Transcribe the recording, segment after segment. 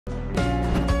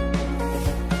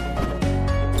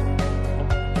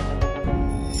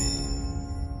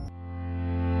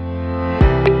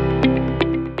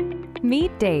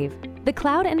Meet Dave, the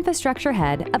cloud infrastructure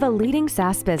head of a leading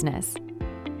SaaS business.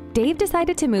 Dave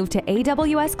decided to move to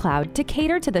AWS Cloud to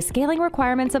cater to the scaling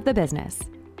requirements of the business.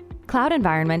 Cloud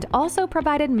environment also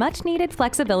provided much-needed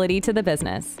flexibility to the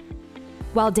business.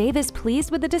 While Dave is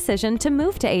pleased with the decision to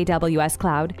move to AWS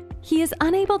Cloud, he is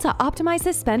unable to optimize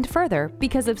his spend further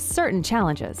because of certain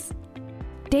challenges.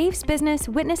 Dave's business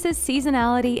witnesses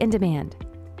seasonality in demand.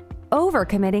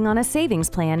 Overcommitting on a savings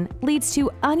plan leads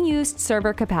to unused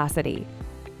server capacity.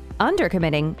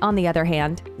 Undercommitting, on the other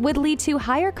hand, would lead to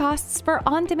higher costs for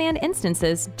on-demand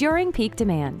instances during peak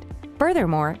demand.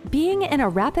 Furthermore, being in a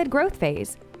rapid growth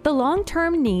phase, the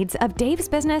long-term needs of Dave's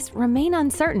business remain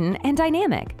uncertain and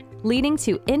dynamic, leading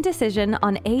to indecision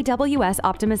on AWS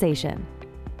optimization.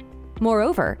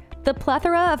 Moreover, the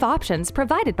plethora of options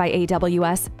provided by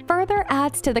AWS further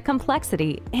adds to the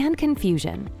complexity and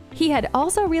confusion. He had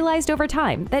also realized over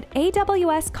time that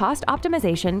AWS cost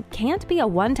optimization can't be a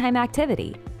one-time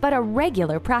activity, but a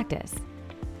regular practice.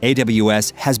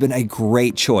 AWS has been a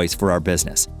great choice for our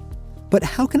business. But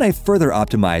how can I further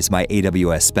optimize my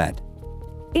AWS spend?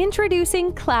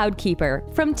 Introducing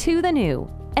CloudKeeper from To The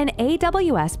New, an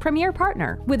AWS premier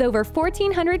partner with over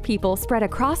 1,400 people spread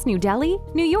across New Delhi,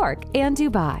 New York, and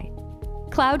Dubai.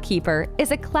 CloudKeeper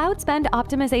is a cloud spend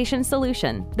optimization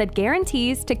solution that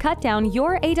guarantees to cut down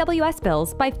your AWS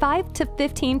bills by 5 to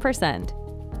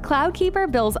 15%. CloudKeeper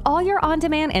bills all your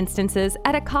on-demand instances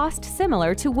at a cost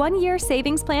similar to one-year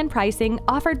savings plan pricing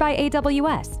offered by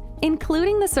AWS,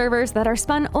 including the servers that are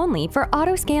spun only for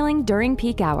auto-scaling during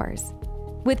peak hours.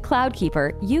 With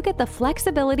CloudKeeper, you get the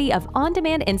flexibility of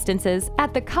on-demand instances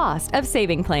at the cost of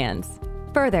saving plans.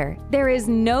 Further, there is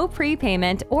no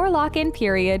prepayment or lock-in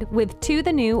period with To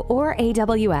The New or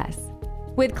AWS.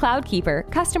 With CloudKeeper,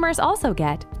 customers also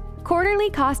get quarterly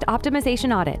cost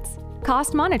optimization audits,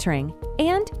 cost monitoring,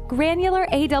 and granular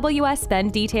AWS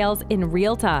spend details in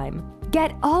real time.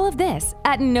 Get all of this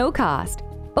at no cost.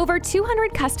 Over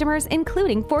 200 customers,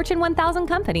 including Fortune 1000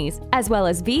 companies, as well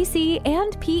as VC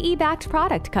and PE-backed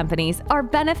product companies, are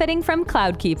benefiting from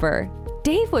CloudKeeper.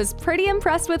 Dave was pretty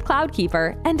impressed with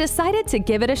CloudKeeper and decided to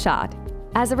give it a shot.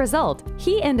 As a result,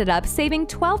 he ended up saving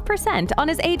 12% on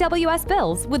his AWS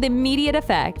bills with immediate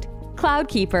effect.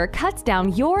 CloudKeeper cuts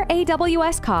down your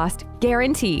AWS cost,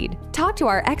 guaranteed. Talk to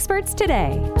our experts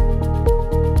today.